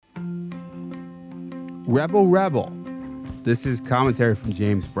Rebel Rebel. This is commentary from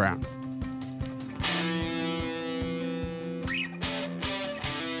James Brown.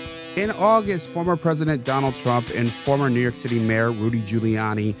 In August, former President Donald Trump and former New York City Mayor Rudy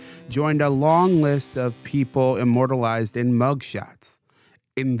Giuliani joined a long list of people immortalized in mugshots,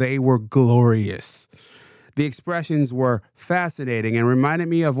 and they were glorious. The expressions were fascinating and reminded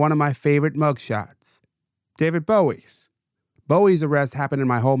me of one of my favorite mugshots, David Bowie's. Bowie's arrest happened in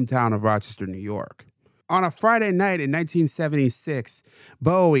my hometown of Rochester, New York. On a Friday night in 1976,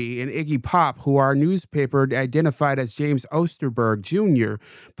 Bowie and Iggy Pop, who our newspaper identified as James Osterberg Jr.,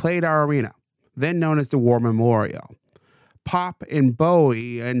 played our arena, then known as the War Memorial. Pop and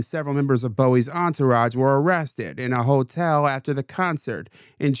Bowie and several members of Bowie's entourage were arrested in a hotel after the concert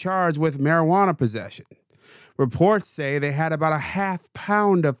and charged with marijuana possession. Reports say they had about a half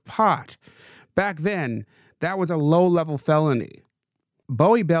pound of pot. Back then, that was a low-level felony.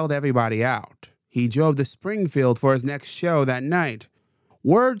 Bowie bailed everybody out. He drove to Springfield for his next show that night.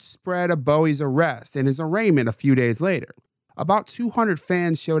 Word spread of Bowie's arrest and his arraignment a few days later. About 200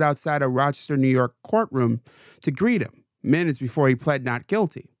 fans showed outside a Rochester, New York courtroom to greet him, minutes before he pled not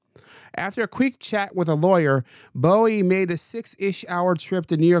guilty. After a quick chat with a lawyer, Bowie made a 6-ish hour trip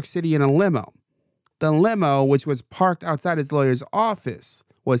to New York City in a limo. The limo, which was parked outside his lawyer's office,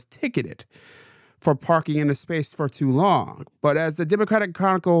 was ticketed for parking in the space for too long. But as the Democratic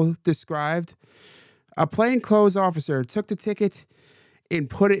Chronicle described, a plainclothes officer took the ticket and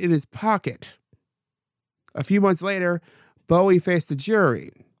put it in his pocket. A few months later, Bowie faced a jury.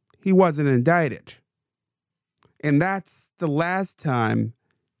 He wasn't indicted. And that's the last time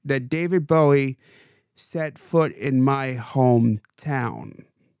that David Bowie set foot in my hometown.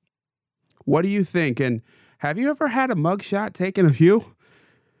 What do you think? And have you ever had a mugshot taken of you?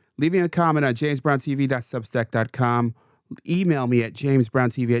 Leaving a comment at jamesbrowntv.substack.com, email me at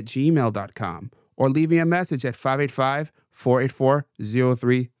jamesbrowntv@gmail.com, or leave me a message at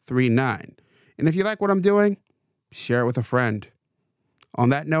 585-484-0339. And if you like what I'm doing, share it with a friend. On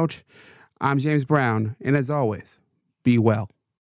that note, I'm James Brown, and as always, be well.